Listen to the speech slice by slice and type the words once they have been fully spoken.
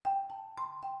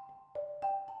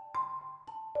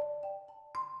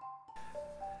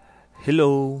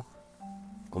Hello!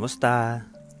 Kumusta?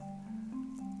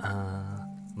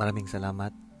 Maraming salamat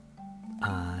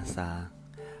sa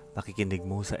pakikinig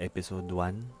mo sa episode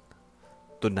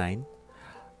 1 to 9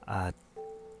 at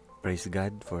praise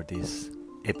God for this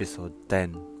episode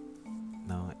 10.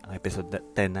 No, ang episode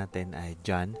 10 natin ay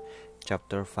John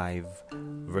chapter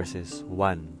 5 verses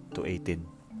 1 to 18.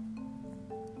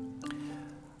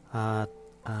 At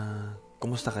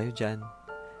kumusta kayo dyan?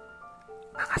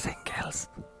 Mga singles,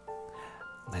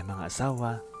 may mga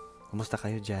asawa, kumusta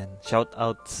kayo dyan? Shout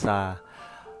out sa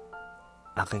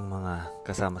aking mga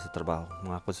kasama sa trabaho,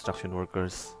 mga construction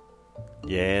workers.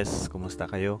 Yes, kumusta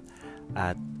kayo?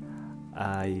 At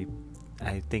I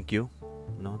thank you,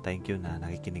 no? Thank you na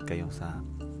nakikinig kayo sa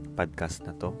podcast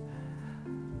na to.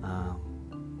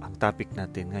 Ang topic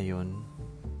natin ngayon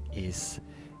is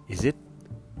it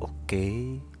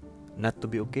okay not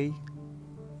to be okay?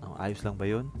 Ayos lang ba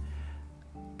yun?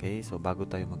 Okay, so bago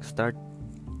tayo mag-start,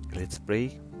 let's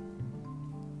pray.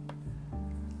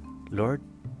 Lord,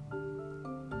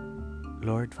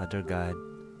 Father God,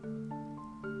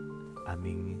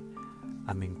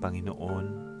 aming Panginoon,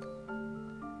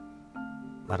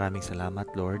 maraming salamat,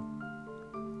 Lord,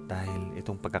 dahil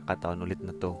itong pagkakataon ulit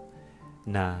na to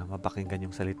na mapakinggan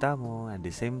yung salita mo, at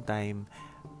the same time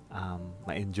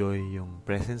ma-enjoy yung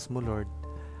presence mo, Lord.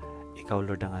 Ikaw,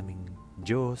 Lord, ang aming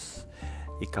Diyos.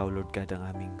 Ikaw, Lord God, ang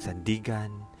aming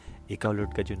sandigan. Ikaw,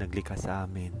 Lord God, yung naglikha sa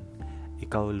amin.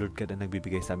 Ikaw, Lord God, ang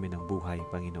nagbibigay sa amin ng buhay,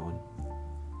 Panginoon.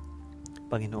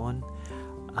 Panginoon,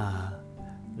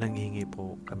 nanghihingi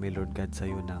po kami, Lord God, sa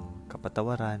iyo ng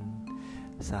kapatawaran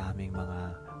sa aming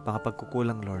mga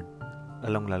pagkukulang, Lord.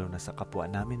 Lalong-lalo na sa kapwa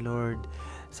namin, Lord.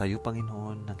 Sa iyo,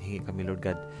 Panginoon, nanghihingi kami, Lord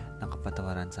God, ng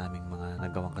kapatawaran sa aming mga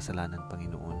nagawang kasalanan,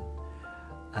 Panginoon.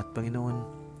 At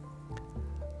Panginoon,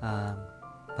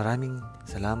 maraming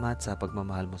salamat sa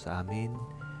pagmamahal mo sa amin,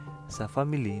 sa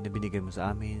family na binigay mo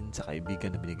sa amin, sa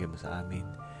kaibigan na binigay mo sa amin.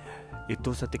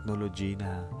 Ito sa technology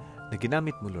na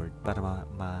ginamit mo, Lord, para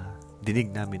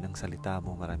madinig namin ang salita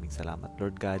mo. Maraming salamat,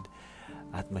 Lord God,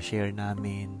 at ma-share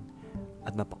namin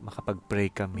at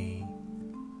makapag-pray kami.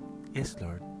 Yes,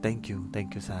 Lord. Thank you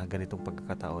sa ganitong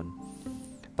pagkakataon.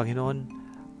 Panginoon,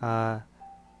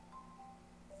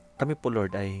 kami po,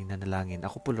 Lord, ay nanalangin.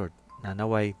 Ako po, Lord, na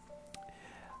naway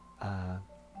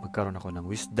magkaroon ako ng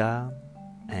wisdom,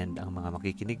 and ang mga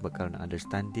makikinig magkaroon ng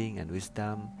understanding and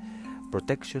wisdom,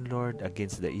 protection, Lord,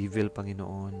 against the evil,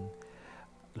 Panginoon.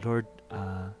 Lord,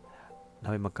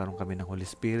 naway magkaroon kami ng Holy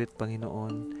Spirit,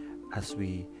 Panginoon, as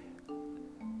we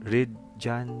read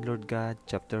John, Lord God,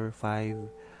 chapter 5,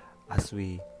 as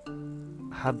we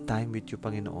have time with you,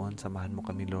 Panginoon. Samahan mo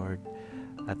kami, Lord.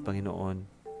 At Panginoon,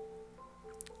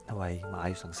 naway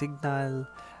maayos ang signal,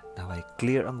 naway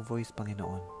clear ang voice,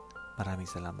 Panginoon. Maraming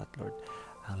salamat, Lord.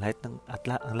 Ang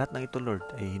lahat ng ito, Lord,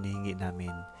 ay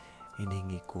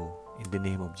hinihingi ko in the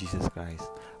name of Jesus Christ,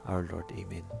 our Lord.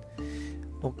 Amen.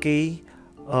 Okay,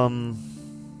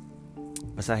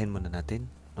 basahin muna natin,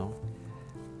 no?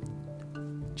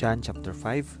 John chapter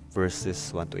 5 verses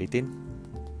 1 to 18.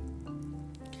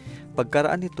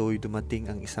 Pagkaraan nito'y dumating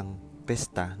ang isang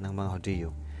pesta ng mga Hudyo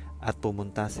at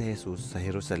pumunta si Jesus sa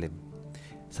Jerusalem.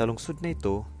 Sa lungsod na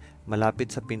ito, malapit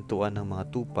sa pintuan ng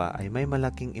mga tupa ay may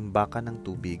malaking imbakan ng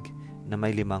tubig na may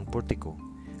 5 portiko.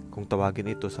 Kung tawagin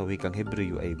ito sa wikang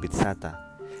Hebreo ay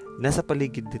Betsata. Nasa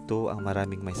paligid nito ang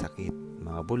maraming may sakit,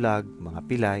 mga bulag, mga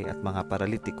pilay at mga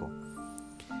paralitiko.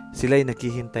 Sila'y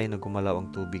naghihintay na gumalaw ang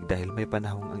tubig dahil may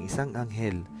panahong ang isang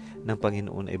anghel ng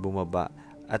Panginoon ay bumaba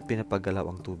at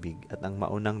pinapagalaw ang tubig, at ang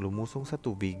maunang lumusong sa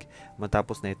tubig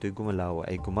matapos na ito'y gumalaw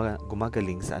ay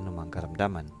gumagaling sa anumang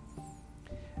karamdaman.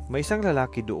 May isang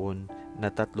lalaki doon na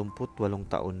 38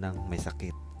 taon nang may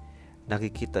sakit.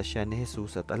 Nakikita siya ni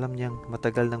Jesus at alam niyang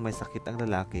matagal nang may sakit ang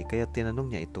lalaki, kaya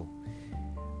tinanong niya ito,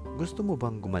 "Gusto mo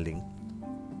bang gumaling?"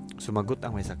 Sumagot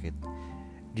ang may sakit,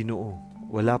 "Ginoo,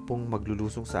 wala pong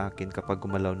maglulusong sa akin kapag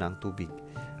gumalaw na ang tubig.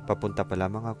 Papunta pa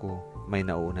lamang ako, may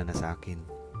nauuna na sa akin."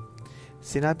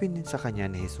 Sinabi din sa kanya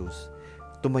ni Jesus,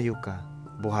 "Tumayo ka,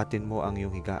 buhatin mo ang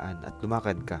iyong higaan at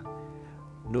lumakad ka."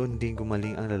 Noon din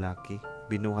gumaling ang lalaki,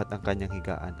 binuhat ang kanyang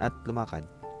higaan at lumakad.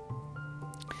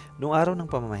 Nooy araw ng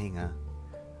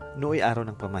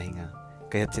pamahinga,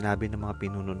 kaya't sinabi ng mga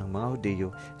pinuno ng mga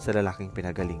Hudyo sa lalaking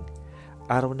pinagaling,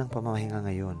 "Araw ng pamahinga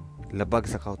ngayon, labag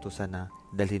sa kautusan na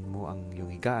dalhin mo ang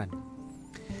iyong higaan."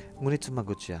 Ngunit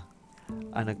sumagot siya,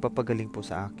 "Ang nagpapagaling po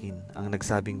sa akin ang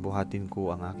nagsabing buhatin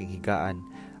ko ang aking higaan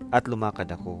at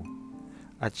lumakad ako."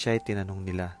 At siya'y tinanong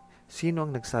nila, "Sino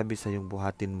ang nagsabi sa iyong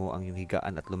buhatin mo ang iyong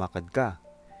higaan at lumakad ka?"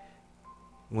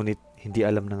 Ngunit hindi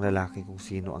alam ng lalaki kung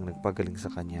sino ang nagpagaling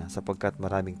sa kanya sapagkat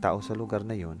maraming tao sa lugar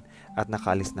na yon at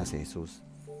nakaalis na si Jesus.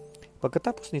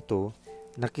 Pagkatapos nito,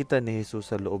 nakita ni Jesus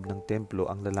sa loob ng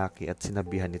templo ang lalaki at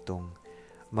sinabihan nitong,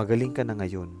 "Magaling ka na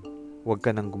ngayon, huwag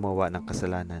ka nang gumawa ng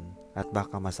kasalanan at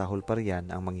baka masahol pa riyan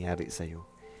ang mangyari sa iyo."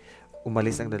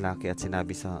 Umalis ang lalaki at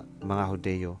sinabi sa mga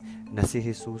Hudyo na si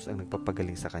Jesus ang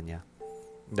nagpapagaling sa kanya.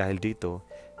 Dahil dito,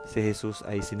 si Jesus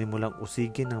ay sinimulang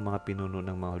usigin ng mga pinuno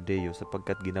ng mga Hudyo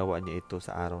sapagkat ginawa niya ito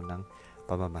sa araw ng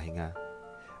pamamahinga.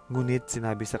 Ngunit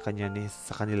sinabi sa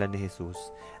kanila ni Jesus,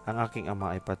 "Ang aking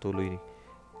ama ay patuloy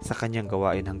sa kanyang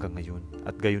gawain hanggang ngayon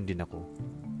at gayon din ako."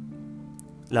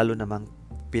 Lalo namang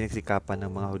pinagsikapan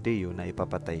ng mga Hudyo na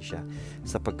ipapatay siya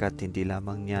sapagkat hindi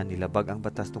lamang niya nilabag ang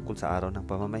batas tungkol sa araw ng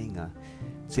pamamahinga,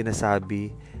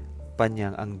 sinasabi pa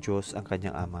niyang ang Diyos ang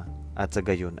kanyang ama at sa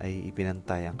gayon ay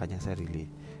ipinantay ang kanyang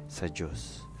sarili sa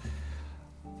Diyos.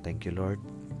 Thank you, Lord.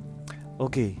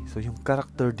 Okay, so yung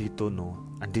character dito,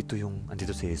 andito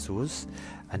si Jesus,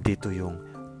 andito yung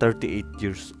 38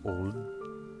 years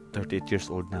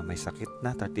old na may sakit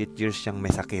na, 38 years siyang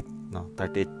may sakit,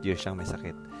 38 years siyang may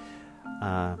sakit.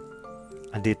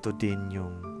 Andito din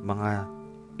yung mga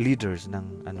leaders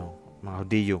ng mga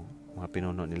Hudyo, mga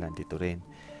pinuno nila dito rin.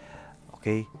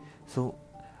 Okay? So,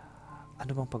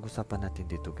 ano bang pag-usapan natin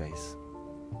dito, guys?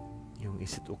 Yung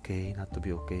is it okay not to be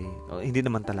okay? Hindi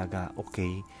naman talaga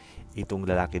okay itong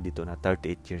lalaki dito na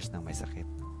 38 years nang may sakit.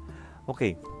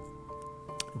 Okay.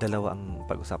 Dalawa ang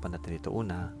pag-usapan natin dito.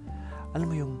 Una, alam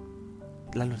mo yung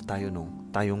lalo na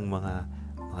tayong mga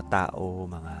tao,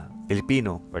 mga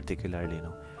Pilipino particularly,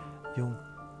 yung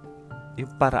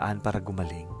paraan para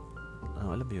gumaling.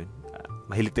 Alam mo yun,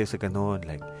 mahilig tayo sa ganun,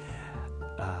 like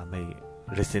may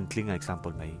recently nga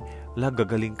example,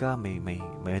 gagaling ka, may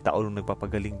tao nung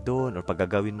nagpapagaling doon, or pag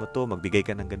gagawin mo to, magbigay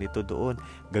ka ng ganito doon,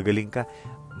 gagaling ka.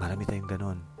 Marami tayong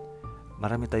ganun,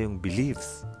 marami tayong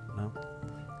beliefs,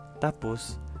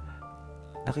 Tapos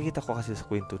nakikita ko kasi sa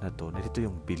kwento na to, nandito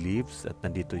yung beliefs at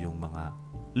nandito yung mga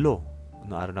law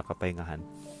no araw na kapahingahan.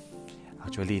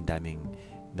 Actually, daming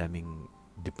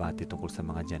debate tungkol sa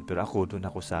mga dyan. Pero ako, doon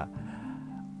ako sa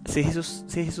si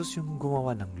Jesus yung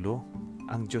gumawa ng law.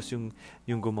 Ang Diyos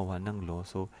yung gumawa ng law.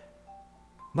 So,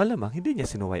 malamang hindi niya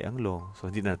sinuway ang law.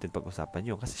 So, hindi na natin pag-usapan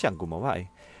yun kasi siya ang gumawa eh.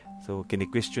 So,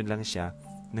 kini-question lang siya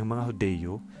ng mga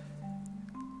Hudyo.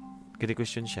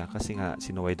 Kini-question siya kasi nga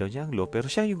sinuway daw niya ang law, pero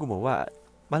siya yung gumawa.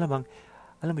 Malamang,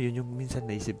 alam mo yun, yung minsan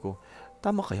naisip ko,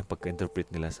 tama kayang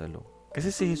pagka-interpret nila sa law.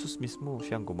 Kasi si Jesus mismo,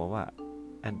 siya ang gumawa.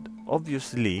 And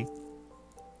obviously,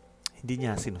 hindi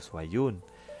niya sinusway yun.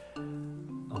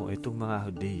 Itong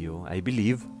mga Hudyo, I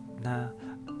believe, na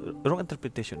wrong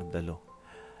interpretation of the law.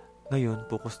 Ngayon,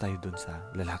 focus tayo dun sa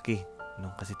lalaki.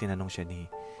 Kasi tinanong siya ni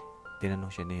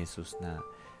Jesus na,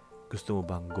 gusto mo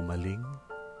bang gumaling?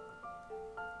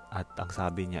 At ang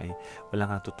sabi niya ay,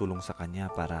 wala nga tutulong sa kanya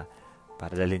para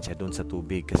dalhin siya doon sa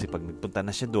tubig. Kasi pag nagpunta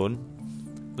na siya doon,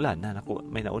 wala na,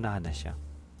 may naunahan na siya.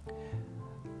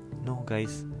 No,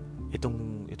 guys,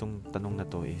 itong tanong na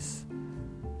to is,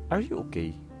 are you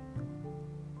okay?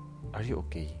 Are you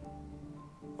okay?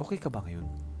 Okay ka ba ngayon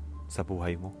sa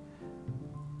buhay mo?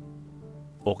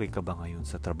 Okay ka ba ngayon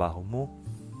sa trabaho mo?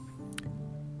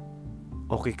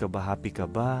 Okay ka ba? Happy ka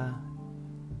ba?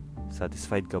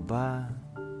 Satisfied ka ba?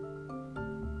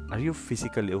 Are you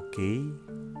physically okay?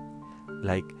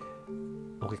 Like,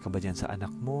 okay ka ba dyan sa anak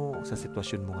mo, sa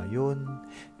sitwasyon mo ngayon,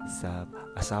 sa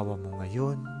asawa mo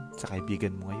ngayon, sa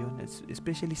kaibigan mo ngayon,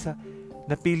 especially sa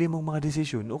napili mong mga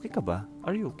desisyon, okay ka ba?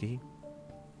 Are you okay?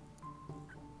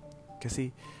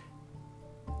 Kasi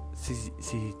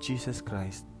si Jesus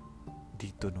Christ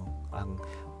dito, ang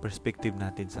perspective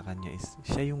natin sa kanya is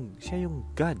siya yung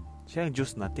God, siya yung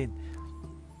Diyos natin.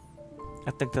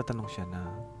 At nagtatanong siya na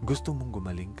gusto mong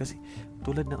gumaling kasi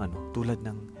tulad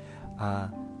ng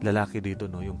lalaki dito,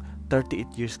 yung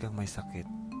 38 years kang may sakit,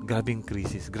 grabing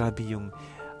crisis, grabe yung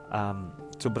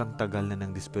sobrang tagal na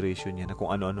ng desperation niya na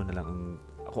kung ano-ano na lang,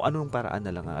 kung anong paraan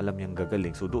na lang ang alam niyang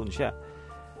gagaling. So doon siya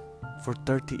for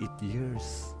 38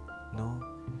 years,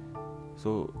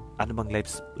 so ano bang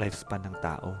lifespan ng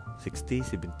tao? 60,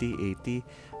 70, 80.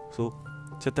 So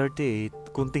sa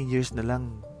 38, kunting years na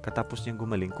lang katapos niyang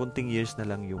gumaling, kunting years na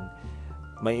lang yung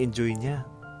may enjoy niya.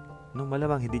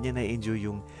 Malamang hindi niya na-enjoy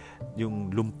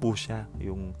yung lumpo siya,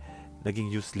 yung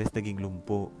naging useless, naging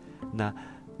lumpo, na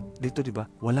dito, di ba,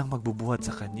 walang magbubuhat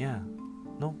sa kanya.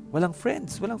 Walang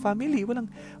friends, walang family, walang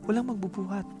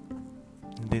magbubuhat.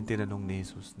 And then tinanong ni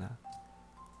Jesus na,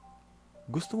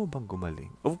 gusto mo bang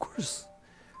gumaling? Of course.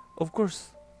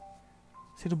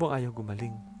 Sino bang ayaw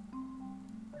gumaling?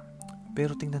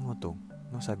 Pero tingnan mo to,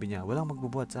 sabi niya, walang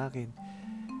magbubuhat sa akin.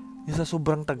 Yung sa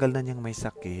sobrang tagal na niyang may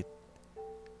sakit,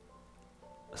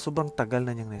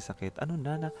 ano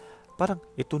na, parang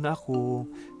ito na ako,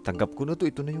 tanggap ko na to,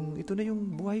 ito na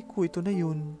yung buhay ko, ito na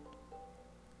yun.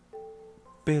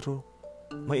 Pero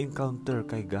may encounter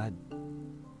kay God.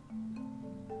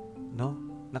 No?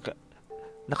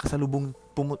 Nakasalubong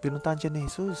pinuntahan siya ni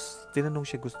Jesus. Tinanong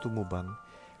siya, gusto mo bang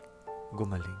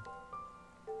gumaling?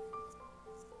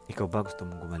 Ikaw ba gusto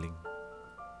mong gumaling?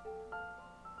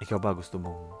 Ikaw ba gusto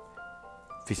mong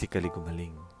physically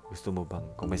gumaling? Gusto mo bang,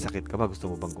 kung may sakit ka ba,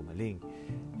 gusto mo bang gumaling?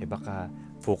 Baka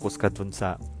focus ka dun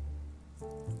sa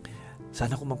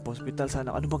sana ko magpa-hospital,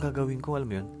 sana ano bang gagawin ko, alam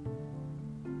mo yun?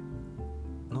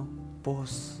 No?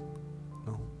 Pause.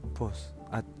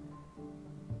 At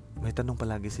may tanong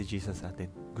palagi si Jesus sa atin,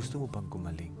 gusto mo bang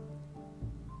gumaling?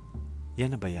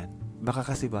 Yan na ba yan?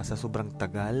 Baka kasi ba sa sobrang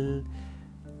tagal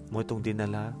mo itong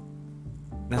dinala,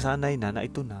 nasanay na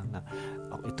ito na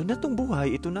ito na tong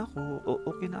buhay, ito na ako,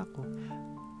 okay na ako.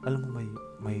 Alam mo,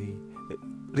 may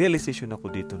realization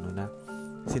ako dito no, na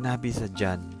sinabi sa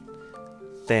John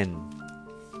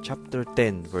 10, chapter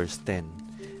 10, verse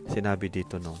 10, sinabi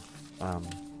dito no,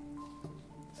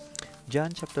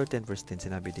 John chapter 10, verse 10,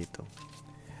 sinabi dito,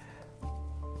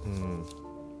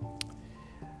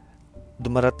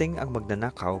 dumarating ang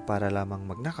magnanakaw para lamang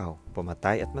magnakaw,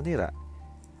 pumatay at manira.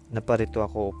 Naparito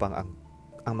ako upang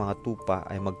ang mga tupa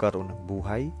ay magkaroon ng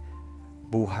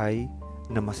buhay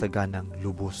na masaganang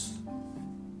lubos.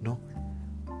 No?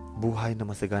 Buhay na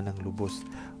masaganang lubos.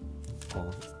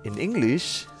 In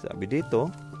English, sabi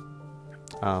dito,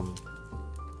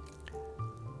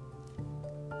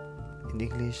 in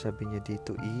English, sabi niya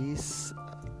dito is,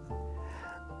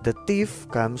 the thief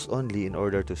comes only in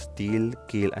order to steal,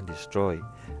 kill, and destroy.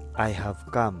 I have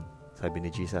come, sabi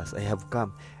ni Jesus, I have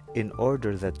come in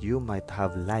order that you might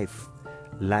have life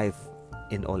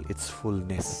in all its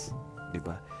fullness.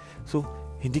 Diba? So,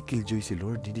 hindi killjoy si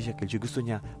Lord, hindi siya killjoy. Gusto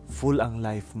niya full ang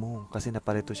life mo kasi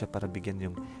naparito siya para bigyan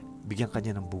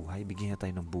kanya ng buhay, bigyan niya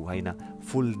tayo ng buhay na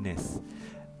fullness.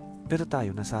 Pero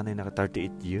tayo, nasanay na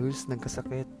 38 years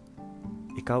nagkasakit.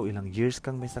 Ikaw, ilang years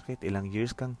kang may sakit, ilang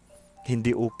years kang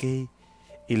hindi okay,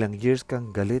 ilang years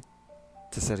kang galit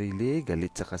sa sarili,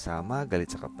 galit sa kasama, galit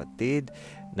sa kapatid,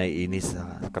 naiinis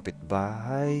sa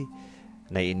kapitbahay,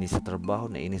 naiinis sa trabaho,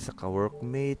 naiinis sa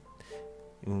ka-workmate,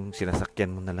 yung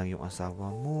sinasakyan mo na lang yung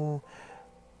asawa mo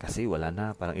kasi wala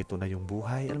na, parang ito na yung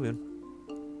buhay, alam mo yun,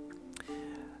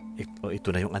 ito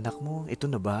na yung anak mo,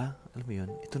 ito na ba, alam mo yun,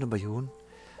 ito na ba yun,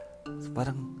 so,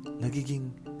 parang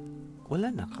nagiging wala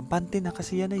na, kampante na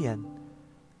kasi yan na yan.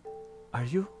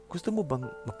 Gusto mo bang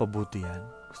mapabuti yan?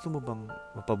 Gusto mo bang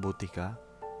mapabuti ka?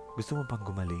 Gusto mo bang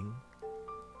gumaling?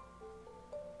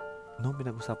 No,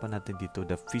 pinag-usapan natin dito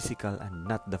the physical and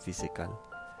not the physical.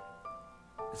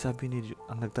 Sabi ni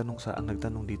ang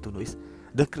nagtanong dito no is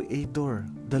the Creator,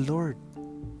 the Lord.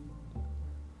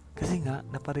 Kasi nga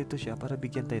naparito siya para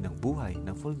bigyan tayo ng buhay,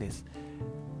 ng fullness.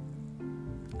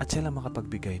 At siya lang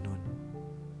makapagbigay nun.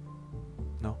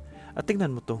 No? At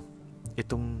tingnan mo to,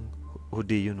 itong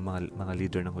Hudiyo, mga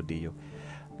leader ng Hudiyo,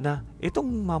 na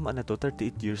itong mama na to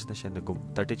 38 years na siya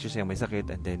 38 years siya may sakit,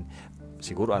 and then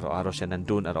siguro araw-araw siyang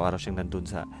nandun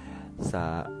sa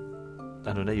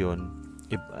ano na yon,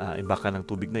 imbakan ng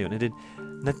tubig na yon, and then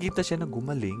nakita siya na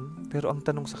gumaling. Pero ang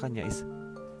tanong sa kanya is,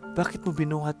 bakit mo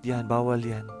binuhat yan? Bawal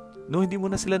yan. No, hindi mo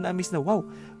na sila na-miss na, wow,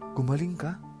 gumaling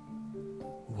ka?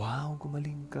 Wow,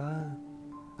 gumaling ka.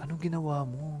 Anong ginawa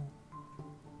mo?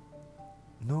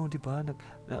 No, di ba?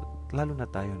 Lalo na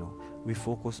tayo, no? We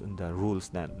focus on the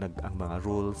rules ang mga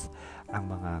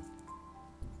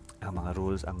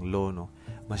rules, ang law, no?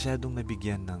 Masyadong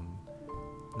nabigyan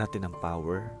natin ng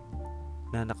power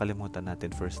na nakalimutan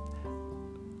natin first.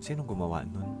 Sinong gumawa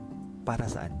nun? Para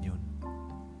saan yun?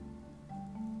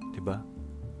 Di ba?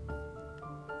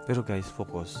 Pero guys,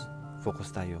 focus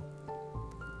tayo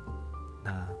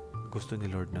na gusto ni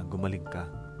Lord na gumaling ka.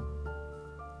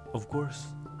 Of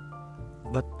course.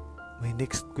 But may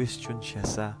next question siya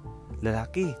sa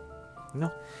lalaki. No?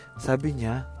 Sabi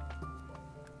niya,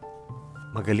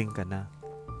 magaling ka na.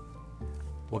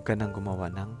 Huwag ka nang gumawa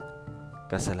ng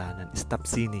kasalanan. Stop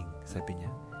sinning, sabi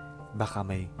niya. Baka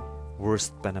may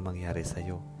worst pa na mangyari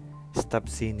sa'yo. Stop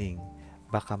sinning.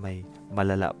 Baka may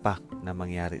malala pa na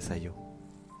mangyari sa'yo.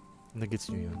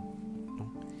 Nagets niyo yun? No?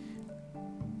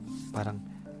 Parang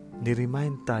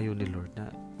ni-remind tayo ni Lord na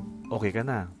okay ka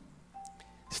na.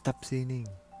 Stop sinning.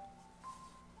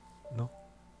 No?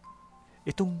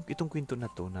 Itong kwento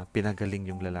na to na pinagaling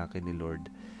yung lalaki ni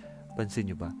Lord. Pansin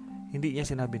nyo ba? Hindi niya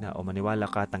sinabi na, maniwala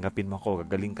ka, tanggapin mo ako,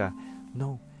 gagaling ka.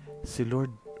 No. Si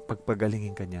Lord,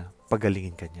 pagalingin ka niya.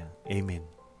 Amen.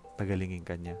 Pagalingin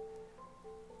ka niya.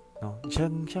 No?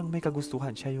 Siyang may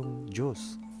kagustuhan, siya yung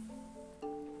Diyos.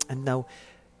 And now,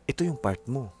 ito yung part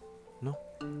mo, no?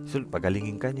 So,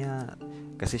 pagalingin ka niya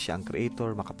kasi siya ang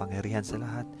creator, makapangyarihan sa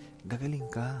lahat. Gagaling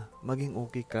ka, maging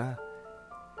okay ka.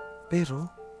 Pero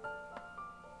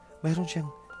mayroon siyang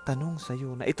tanong sa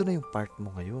iyo na ito na yung part mo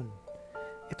ngayon.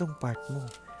 Itong part mo.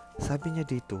 Sabi niya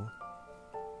dito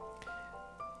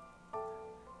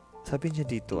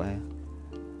ay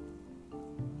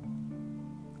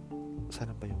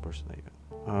sana ba yung verse na yun?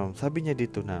 Sabi niya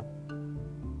dito na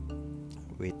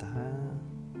wait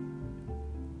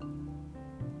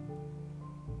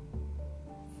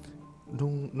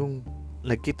nung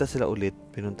nagkita sila ulit,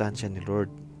 pinuntahan siya ni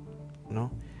Lord, no?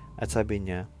 At sabi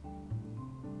niya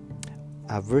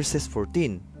verses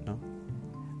 14, no?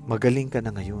 Magaling ka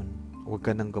na ngayon. Huwag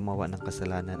ka nang gumawa ng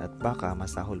kasalanan at baka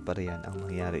masahol pa riyan ang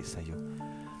mangyari sa iyo.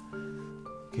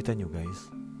 Kita nyo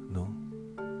guys, no?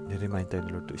 Ni-remind tayo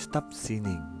ni Lord to stop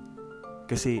sinning.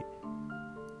 Kasi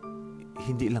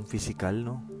hindi lang physical,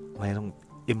 no? Mayroong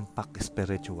impact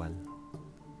spiritual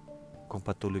kung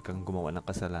patuloy kang gumawa ng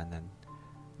kasalanan.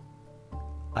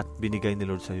 At binigay ni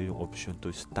Lord sa iyo yung option to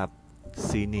stop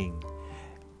sinning.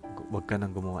 Huwag ka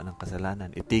nang gumawa ng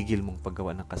kasalanan. Itigil mong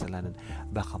paggawa ng kasalanan.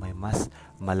 Baka may mas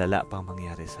malala pang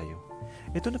mangyari sa iyo.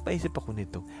 Ito, napaisip ako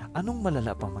nito. Anong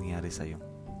malala pang mangyari sa iyo?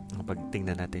 Pag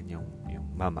tingnan natin yung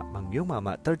mama. Yung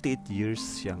mama, 38 years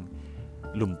siyang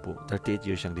lumpo. 38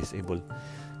 years siyang disabled.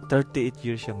 38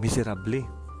 years siyang miserable.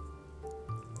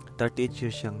 38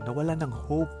 years siyang nawala ng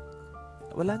hope.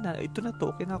 Wala na. Ito na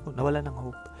to. Okay na ako. Nawala ng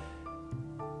hope.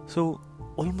 So,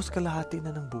 almost kalahati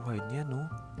na ng buhay niya, no?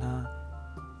 Na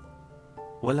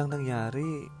walang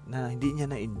nangyari, na hindi niya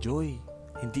na-enjoy,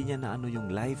 hindi niya na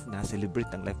yung life, na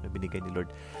celebrate ang life na binigay ni Lord.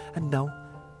 And now,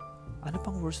 ano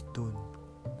pang worst dun?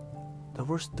 The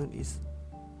worst dun is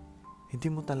hindi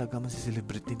mo talaga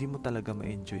masiselebrate, hindi mo talaga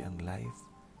ma-enjoy ang life.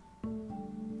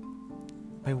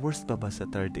 May worst pa ba sa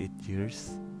 38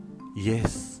 years?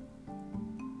 Yes.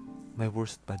 May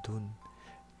worst pa dun.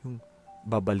 Yung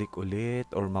babalik ulit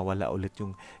or mawala ulit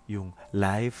yung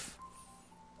life,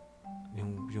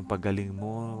 yung paggaling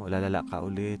mo, lalala ka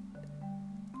ulit.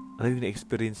 Yung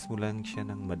na-experience mo lang siya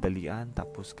ng madalian,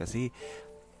 tapos kasi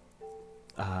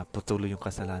patuloy yung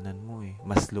kasalanan mo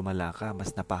mas lumala ka,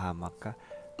 mas napahamak ka.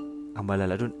 Ang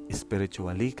malala dun,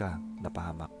 spiritually ka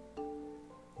napahamak.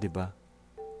 'Di ba?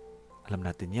 Alam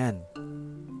natin yan.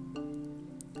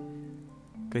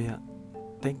 Kaya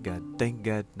thank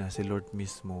God na si Lord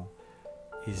mismo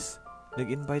is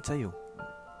nag-invite sa'yo.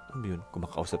 Ano yun?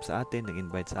 Kumakausap sa atin,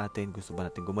 nag-invite sa atin, gusto ba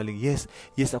natin gumaling? Yes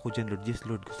ako dyan, Lord. Yes,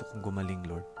 Lord, gusto kong gumaling,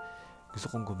 Lord. Gusto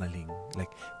kong gumaling.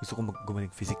 Like, gusto kong gumaling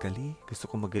physically,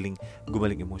 gusto kong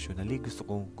gumaling emotionally, gusto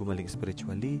kong gumaling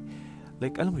spiritually.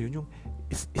 Like, alam mo yun, yung,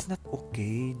 it's not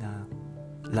okay na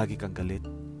lagi kang galit.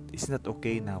 It's not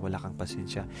okay na wala kang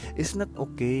pasensya. It's not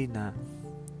okay na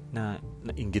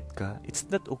nainggit ka. It's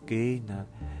not okay na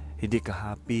hindi ka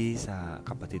happy sa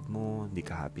kapatid mo, hindi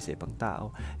ka happy sa ibang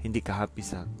tao, hindi ka happy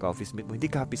sa ka-office mate mo, hindi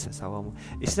ka happy sa asawa mo.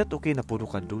 It's not okay na puro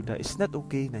ka duda. It's not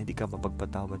okay na hindi ka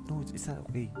mapagpatawad. No, it's not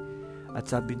okay. At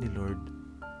sabi ni Lord,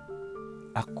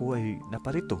 ako ay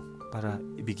naparito para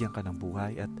ibigyan ka ng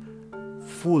buhay at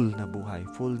full na buhay,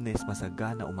 fullness,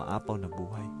 masagana, umaapaw na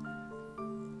buhay.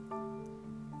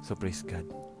 So praise God.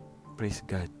 Praise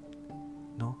God.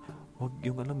 No? Wag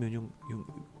yung alam mo yung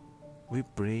we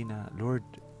pray na Lord,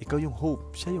 ikaw yung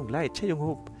hope, siya yung light, siya yung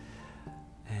hope.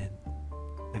 And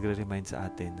nagre-remind sa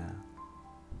atin na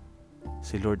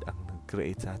si Lord ang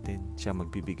nag-create sa atin, siya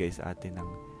magbibigay sa atin ng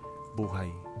buhay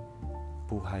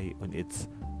on its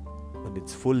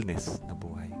fullness na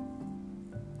buhay.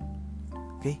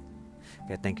 Okay?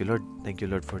 Kaya thank you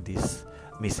Lord for this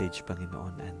message,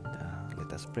 Panginoon, and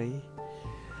let us pray.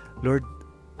 Lord,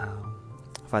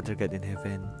 Father God in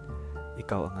heaven,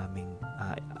 ikaw ang aming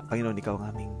Panginoon, ikaw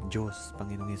ang aming Diyos,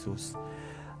 Panginoong Jesus.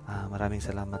 Maraming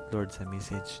salamat, Lord, sa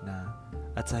message na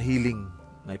at sa healing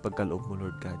na ipagkaloob mo,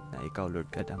 Lord God, na ikaw, Lord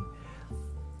God, ang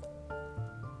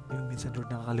yung minsan, Lord,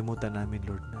 nakakalimutan namin,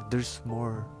 Lord, na there's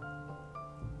more,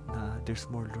 Lord,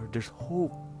 there's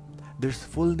hope, there's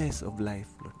fullness of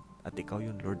life, Lord, at ikaw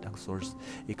yun, Lord, ang source,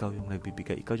 ikaw yung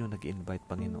nagbibigay, ikaw yung nag-invite,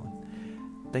 Panginoon.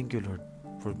 Thank you, Lord,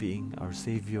 for being our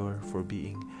Savior, for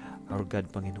being our God,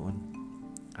 Panginoon.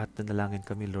 At nanalangin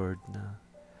kami, Lord, na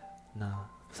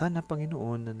sana,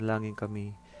 Panginoon, nanalangin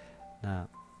kami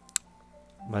na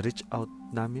ma-reach out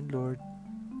namin, Lord,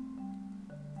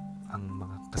 ang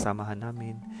mga kasamahan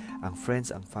namin, ang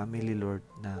friends, ang family, Lord,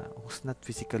 na who's not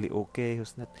physically okay,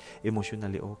 who's not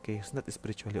emotionally okay, who's not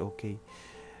spiritually okay.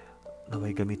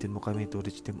 Naway gamitin mo kami to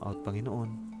reach them out,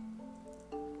 Panginoon.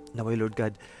 Naway, Lord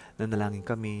God, Nanalangin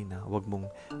kami na huwag mong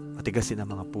patigasin ang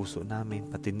mga puso namin,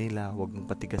 pati nila, huwag mong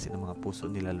patigasin ang mga puso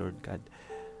nila, Lord God,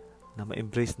 na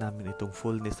ma-embrace namin itong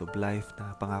fullness of life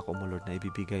na pangako mo, Lord, na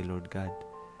ibibigay, Lord God.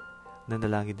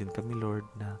 Nanalangin din kami, Lord,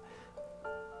 na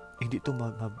hindi ito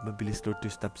mabilis, Lord, to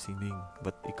stop sinning.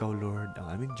 But ikaw, Lord,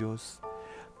 ang aming Diyos,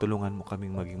 tulungan mo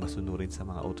kaming maging masunurin sa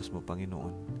mga utos mo,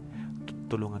 Panginoon.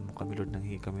 Tulungan mo kami, Lord, nang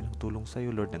hingi kami ng tulong sa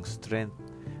iyo, Lord, ng strength,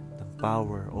 ng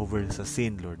power over sa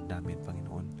sin, Lord, namin,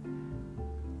 Panginoon.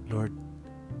 Lord,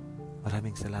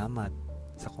 maraming salamat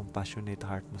sa compassionate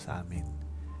heart mo sa amin.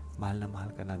 Mahal na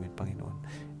mahal ka namin, Panginoon.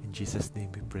 In Jesus'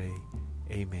 name we pray.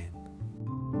 Amen.